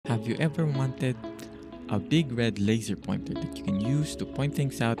Have you ever wanted a big red laser pointer that you can use to point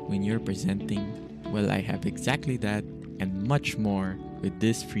things out when you're presenting? Well, I have exactly that and much more with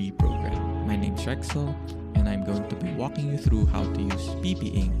this free program. My name's Rexel, and I'm going to be walking you through how to use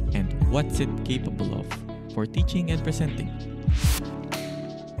ppInk and what's it capable of for teaching and presenting.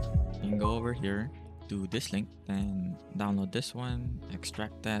 You can go over here to this link, then download this one,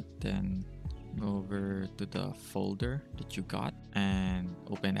 extract that, then go over to the folder that you got and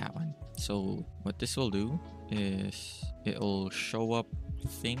open that one. So what this will do is it will show up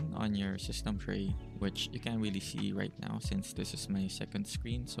thing on your system tray, which you can't really see right now since this is my second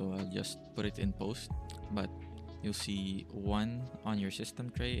screen, so I'll just put it in post. But you'll see one on your system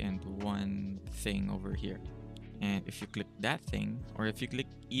tray and one thing over here. And if you click that thing, or if you click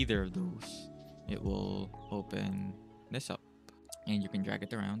either of those, it will open this up and you can drag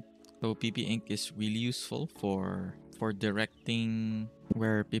it around. So ppInk is really useful for directing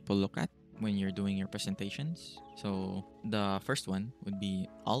where people look at when you're doing your presentations. So the first one would be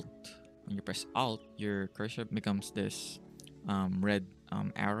Alt. When you press Alt, your cursor becomes this red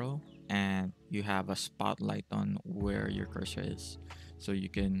arrow, and you have a spotlight on where your cursor is. So you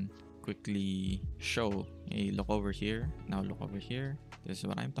can quickly show, hey, look over here, now look over here. This is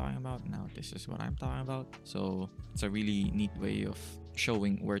what I'm talking about. Now this is what I'm talking about. So it's a really neat way of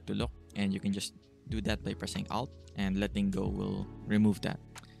showing where to look, and you can just do that by pressing Alt, and letting go will remove that.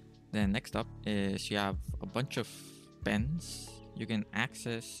 Then next up is you have a bunch of pens. You can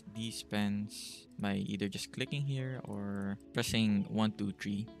access these pens by either just clicking here or pressing 1, 2,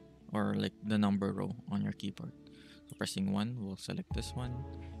 3, or like the number row on your keyboard. So pressing 1 will select this one,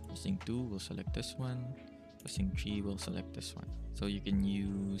 pressing 2 will select this one, pressing 3 will select this one. So you can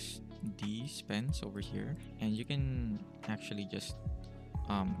use these pens over here, and you can actually just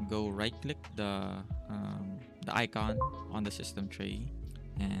go right click the icon on the system tray,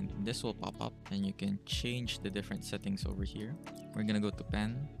 and this will pop up, and you can change the different settings over here. We're gonna go to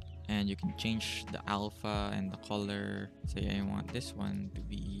pen, and you can change the alpha and the color. Say I want this one to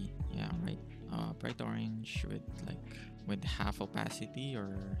be bright orange with half opacity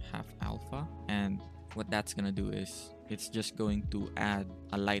or half alpha. And what that's gonna do is it's just going to add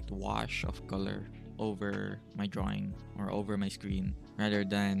a light wash of color over my drawing or over my screen rather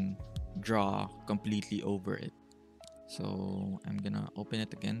than draw completely over it. So I'm gonna open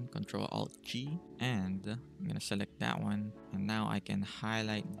it again, Control Alt G, and I'm gonna select that one, and now I can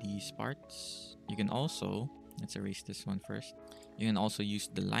highlight these parts. You can also, let's erase this one first. You can also use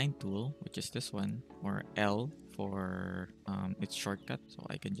the line tool, which is this one, or L for its shortcut. So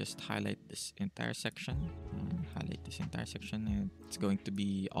I can just highlight this entire section and highlight this entire section, and it's going to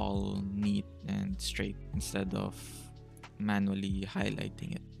be all neat and straight instead of manually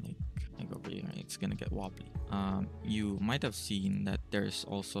highlighting it like over here. It's gonna get wobbly. You might have seen that there's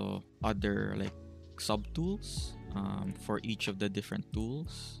also other like subtools for each of the different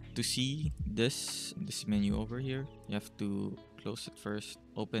tools. To see this menu over here, you have to close it first,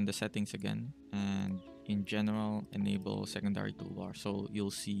 open the settings again, and in general enable secondary toolbar, so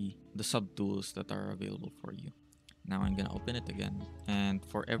you'll see the subtools that are available for you. Now I'm gonna open it again, and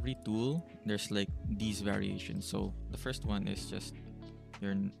for every tool there's like these variations. So the first one is just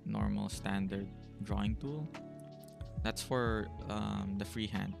your normal standard drawing tool. That's for the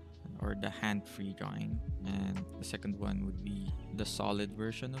freehand or the hand-free drawing, and the second one would be the solid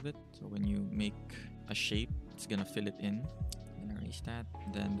version of it. So when you make a shape, it's gonna fill it in. I'm gonna erase that.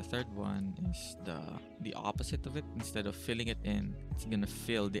 Then the third one is the opposite of it. Instead of filling it in, it's gonna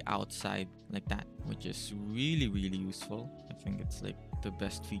fill the outside like that, which is really useful. I think it's like the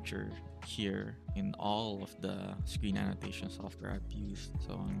best feature here in all of the screen annotation software I've used.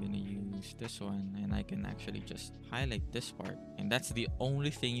 So I'm gonna use this one, and I can actually just highlight this part, and that's the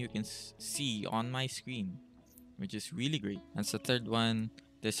only thing you can see on my screen, which is really great. That's the third one.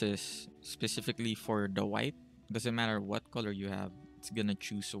 This is specifically for the white. Doesn't matter what color you have, it's gonna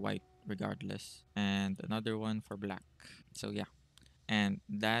choose white regardless. And another one for black. So yeah, and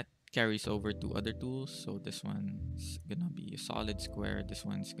that carries over to other tools. So this one's gonna be a solid square, this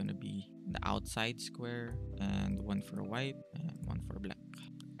one's gonna be the outside square, and one for white and one for black.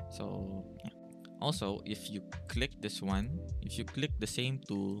 So yeah. Also, if you click this one, if you click the same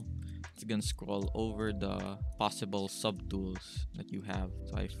tool, it's gonna scroll over the possible subtools that you have.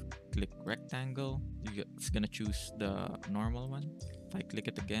 So I click rectangle, it's gonna choose the normal one. If I click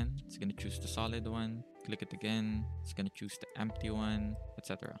it again, it's gonna choose the solid one. Click it again, it's gonna choose the empty one,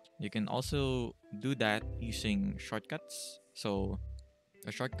 etc. You can also do that using shortcuts. So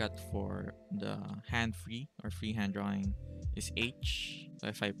a shortcut for the hand-free or freehand drawing is H. So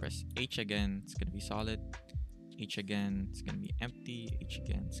if I press H again, it's gonna be solid. H again, it's gonna be empty. H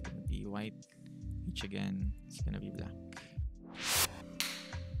again, it's gonna be white. H again, it's gonna be black.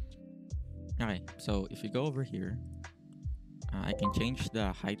 Okay, so if you go over here, I can change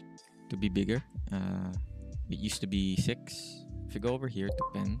the height to be bigger. It used to be 6. If you go over here to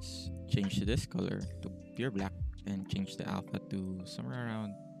pens, change this color to pure black, and change the alpha to somewhere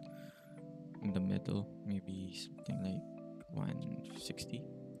around in the middle, maybe something like 160.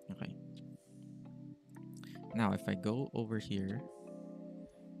 Okay. Now if I go over here,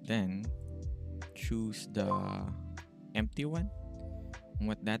 then choose the empty one,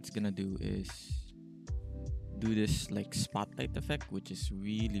 what that's gonna do is do this like spotlight effect, which is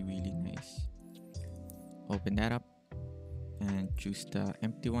really nice. Open that up and choose the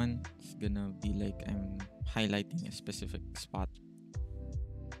empty one. It's gonna be like I'm highlighting a specific spot.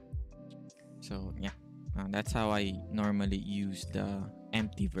 So yeah, that's how I normally use the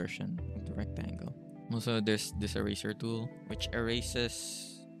empty version of the rectangle. Also, there's this eraser tool, which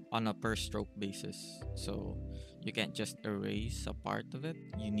erases on a per stroke basis. So you can't just erase a part of it,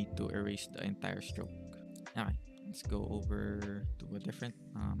 you need to erase the entire stroke. Alright, let's go over to a different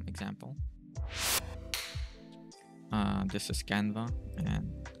example. This is Canva, and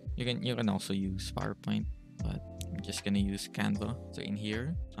you can also use PowerPoint, but I'm just gonna use Canva. So in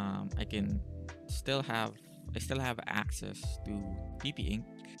here, I still have access to ppInk,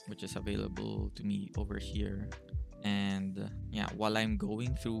 which is available to me over here. And yeah, while I'm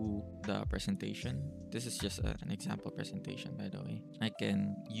going through the presentation, this is just an example presentation, by the way, I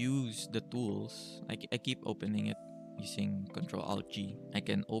can use the tools. I keep opening it using Ctrl-Alt-G. I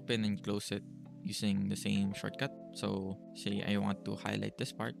can open and close it using the same shortcut. So say I want to highlight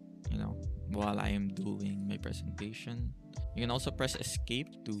this part, while I am doing my presentation. You can also press escape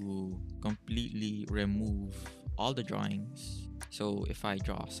to completely remove all the drawings. So if I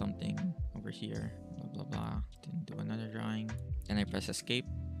draw something over here, blah blah blah, then do another drawing, and I press escape,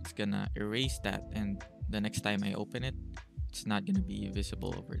 it's gonna erase that, and the next time I open it, it's not gonna be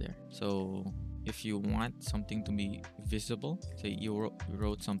visible over there. So if you want something to be visible, say you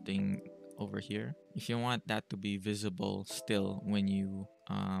wrote something over here, if you want that to be visible still when you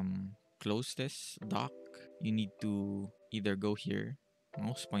close this doc, you need to either go here,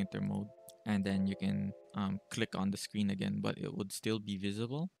 mouse pointer mode, and then you can click on the screen again, but it would still be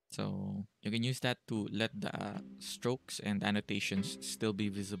visible. So you can use that to let the strokes and annotations still be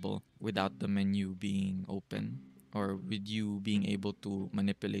visible without the menu being open, or with you being able to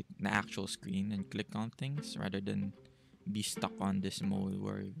manipulate the actual screen and click on things rather than be stuck on this mode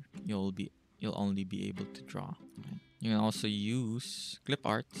where you'll only be able to draw. Okay. You can also use clip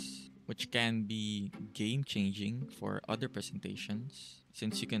arts, which can be game changing for other presentations,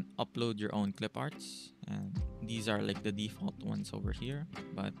 since you can upload your own clip arts, and these are like the default ones over here.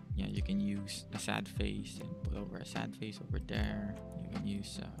 But yeah, you can use a sad face and put over a sad face over there. You can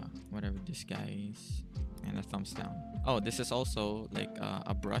use whatever this guy is, and a thumbs down. Oh, this is also like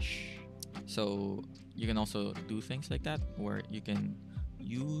a brush. So you can also do things like that, where you can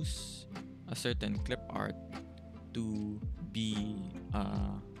use a certain clip art to be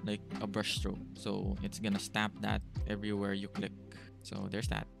like a brush stroke. So it's gonna stamp that everywhere you click. So there's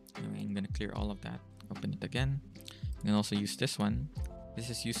that. Anyway, I'm gonna clear all of that. Open it again. You can also use this one. This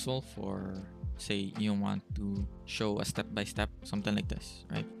is useful for, say, you want to show a step-by-step, something like this,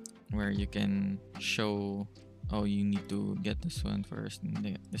 right? Where you can show, oh, you need to get this one first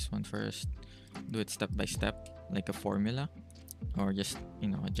and this one first. Do it step-by-step, like a formula, or just,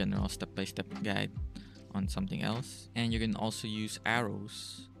 a general step-by-step guide on something else. And you can also use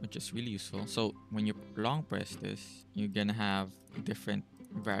arrows, which is really useful. So when you long press this, you're gonna have different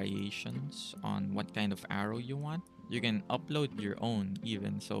variations on what kind of arrow you want. You can upload your own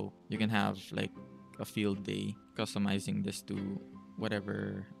even, so you can have like a field day customizing this to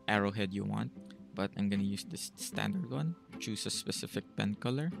whatever arrowhead you want. But I'm gonna use this standard one. Choose a specific pen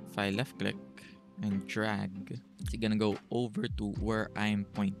color. If I left click and drag, it's gonna go over to where I'm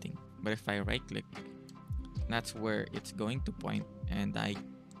pointing. But if I right click, that's where it's going to point, and I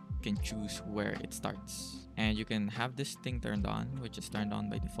can choose where it starts. And you can have this thing turned on, which is turned on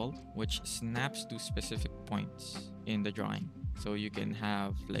by default, which snaps to specific points in the drawing. So you can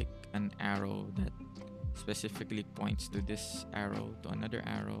have like an arrow that specifically points to this arrow, to another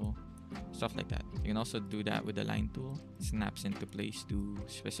arrow, stuff like that. You can also do that with the line tool. It snaps into place to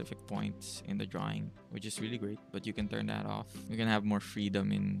specific points in the drawing, which is really great, but you can turn that off. You can have more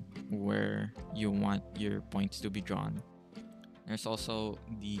freedom in where you want your points to be drawn. There's also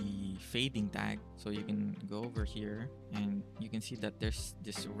the fading tag. So you can go over here and you can see that there's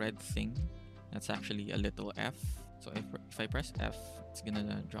this red thing. That's actually a little F. So if I press F, it's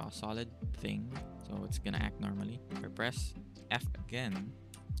gonna draw a solid thing, so it's gonna act normally. If I press F again,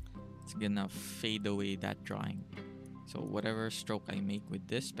 it's gonna fade away that drawing. So whatever stroke I make with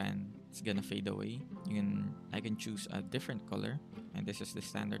this pen, it's gonna fade away. I can choose a different color, and this is the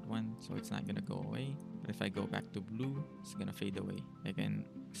standard one, so it's not gonna go away. But if I go back to blue, it's gonna fade away. I can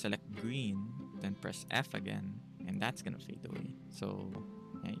select green, then press F again, and that's gonna fade away. So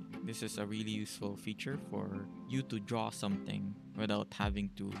hey, this is a really useful feature for you to draw something without having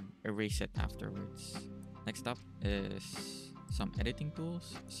to erase it afterwards. Next up is some editing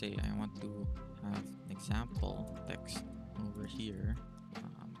tools. Say I want to have an example text over here.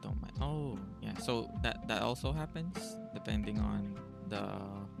 Don't mind. Oh, yeah. So that also happens depending on the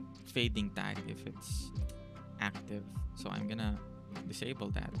fading tag if it's active. So I'm gonna disable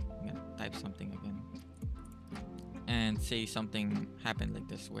that. I'm gonna type something again and say something happened like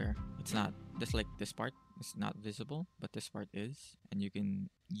this where it's not just like this part is not visible, but this part is, and you can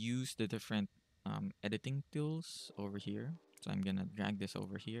use the different editing tools over here. So I'm gonna drag this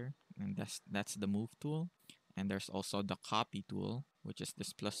over here, and that's the move tool. And there's also the copy tool, which is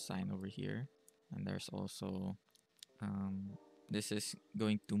this plus sign over here. And there's also this is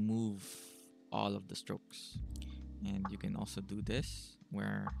going to move all of the strokes. And you can also do this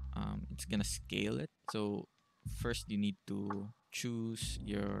where it's gonna scale it. So first you need to choose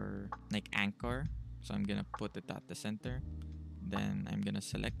your like anchor. So I'm gonna put it at the center. Then I'm gonna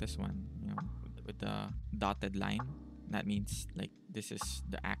select this one, with the dotted line. That means like this is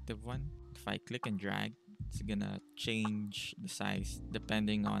the active one. If I click and drag, it's gonna change the size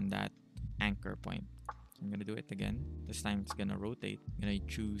depending on that anchor point. I'm gonna do it again. This time it's gonna rotate. I'm gonna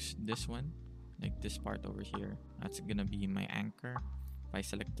choose this one, like this part over here. That's gonna be my anchor. If I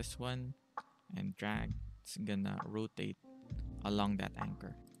select this one and drag, it's gonna rotate along that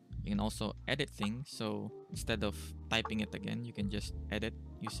anchor. You can also edit things. So instead of typing it again, you can just edit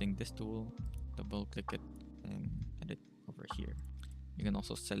using this tool, double click it, and edit over here. You can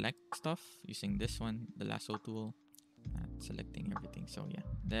also select stuff using this one, the lasso tool, and selecting everything. So yeah,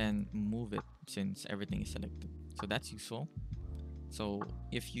 then move it since everything is selected. So that's useful. So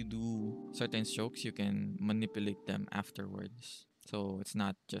if you do certain strokes, you can manipulate them afterwards. So it's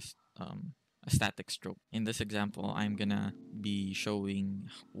not just a static stroke. In this example, I'm gonna be showing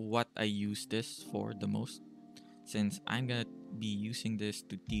what I use this for the most, since I'm gonna be using this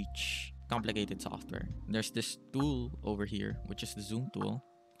to teach complicated software. There's this tool over here, which is the zoom tool,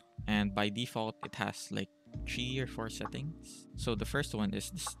 and by default it has like 3 or 4 settings. So the first one is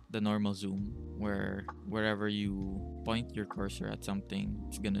the normal zoom, where wherever you point your cursor at something,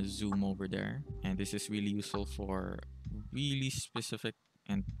 it's gonna zoom over there. And this is really useful for really specific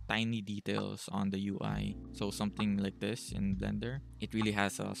and tiny details on the UI. So something like this in Blender, it really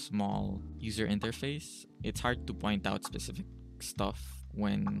has a small user interface. It's hard to point out specific stuff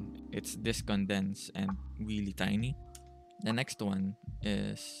when it's this condensed and really tiny. The next one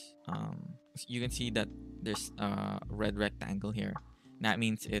is you can see that there's a red rectangle here. That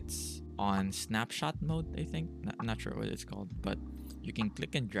means it's on snapshot mode, I think. Not sure what it's called, but you can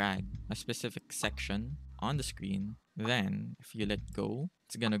click and drag a specific section on the screen. Then if you let go,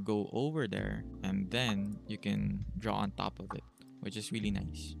 it's gonna go over there, and then you can draw on top of it, which is really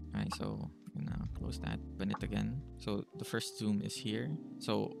nice. Alright, so I'm gonna close that, open it again. So the first zoom is here.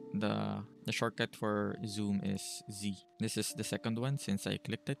 So the shortcut for zoom is Z. This is the second one since I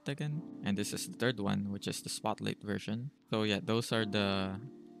clicked it again. And this is the third one, which is the spotlight version. So yeah, those are the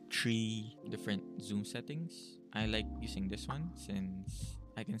 3 different zoom settings. I like using this one since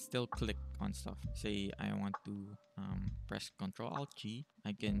I can still click on stuff. Say I want to press Ctrl Alt G.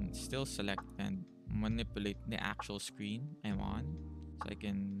 I can still select and manipulate the actual screen I'm on. So I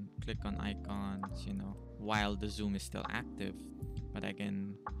can click on icons, while the zoom is still active. But I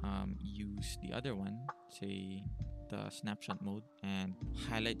can use the other one, say the snapshot mode, and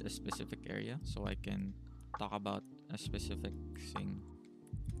highlight a specific area so I can talk about a specific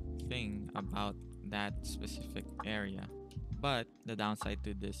thing about that specific area. But the downside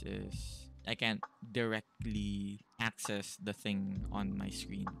to this is I can't directly access the thing on my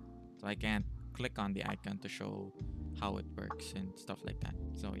screen. So I can't click on the icon to show how it works and stuff like that.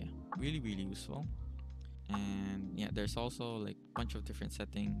 So yeah, really, really useful. And yeah, there's also like a bunch of different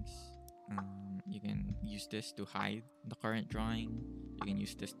settings. You can use this to hide the current drawing. You can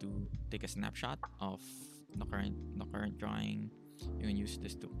use this to take a snapshot of the current drawing. You can use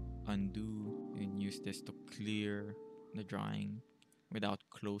this to undo. You can use this to clear the drawing without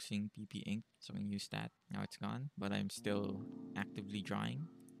closing ppInk. So I can use that. Now it's gone, but I'm still actively drawing.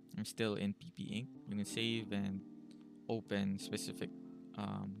 I'm still in ppInk. You can save and open specific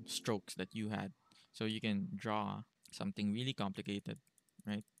strokes that you had So you can draw something really complicated,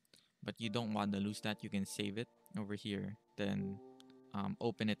 right? But you don't want to lose that. You can save it over here, then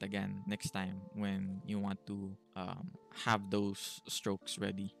open it again next time when you want to have those strokes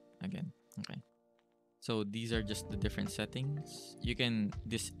ready again. Okay. So these are just the different settings. You can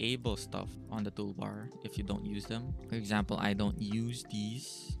disable stuff on the toolbar if you don't use them. For example, I don't use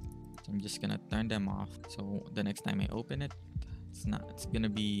these. So I'm just gonna turn them off. So the next time I open it, it's gonna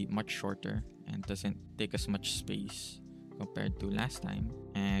be much shorter and doesn't take as much space compared to last time.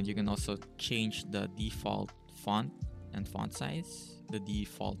 And you can also change the default font and font size, the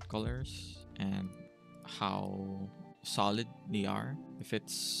default colors, and how solid they are. If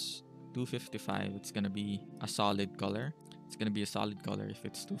it's 255, it's gonna be a solid color. It's gonna be a solid color. If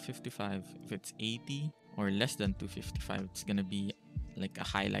it's 255, if it's 80 or less than 255, it's gonna be like a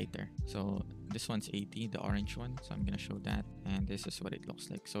highlighter. So this one's 80, the orange one. So I'm gonna show that, and this is what it looks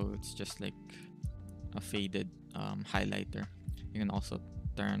like. So it's just like a faded highlighter. You can also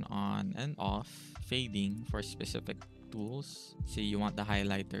turn on and off fading for specific tools. Say you want the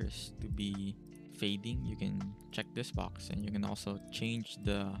highlighters to be fading, you can check this box, and you can also change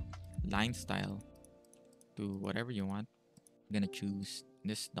the line style to whatever you want. I'm gonna choose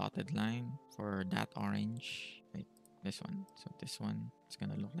this dotted line for that orange, right? This one. So this one, it's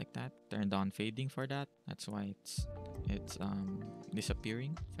gonna look like that. Turned on fading for that. That's why it's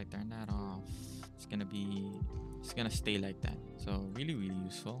disappearing. If I turn that off, it's gonna stay like that. So really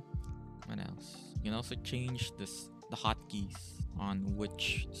useful. What else? You can also change the hotkeys on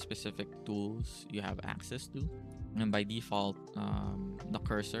which specific tools you have access to. And by default, the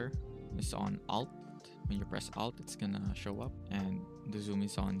cursor is on Alt. When you press Alt, it's gonna show up, and the zoom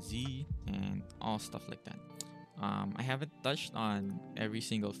is on Z, and all stuff like that. I haven't touched on every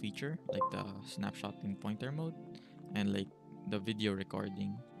single feature, like the snapshot in pointer mode and like the video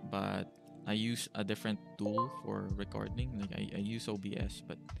recording, but I use a different tool for recording. Like I use OBS,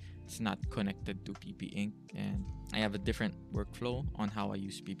 but it's not connected to ppInk, and I have a different workflow on how I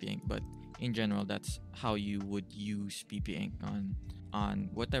use ppInk. But in general, that's how you would use ppInk on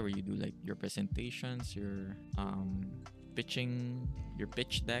whatever you do, like your presentations, your pitching, your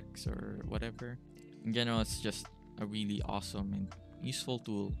pitch decks, or whatever. In general, it's just a really awesome and useful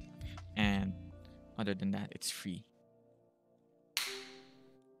tool, and other than that, it's free.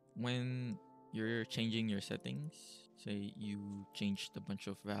 When you're changing your settings, say you changed a bunch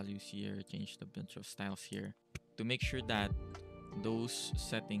of values here, changed a bunch of styles here, to make sure that those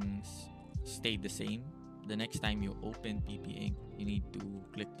settings stay the same, the next time you open ppInk, you need to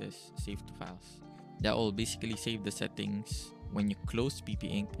click this Save to Files. That will basically save the settings when you close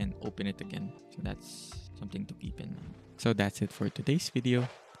ppInk and open it again. So that's something to keep in mind. So that's it for today's video.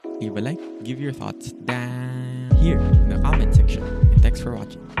 Leave a like, give your thoughts down here in the comment section, and thanks for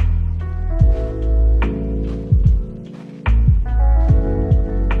watching.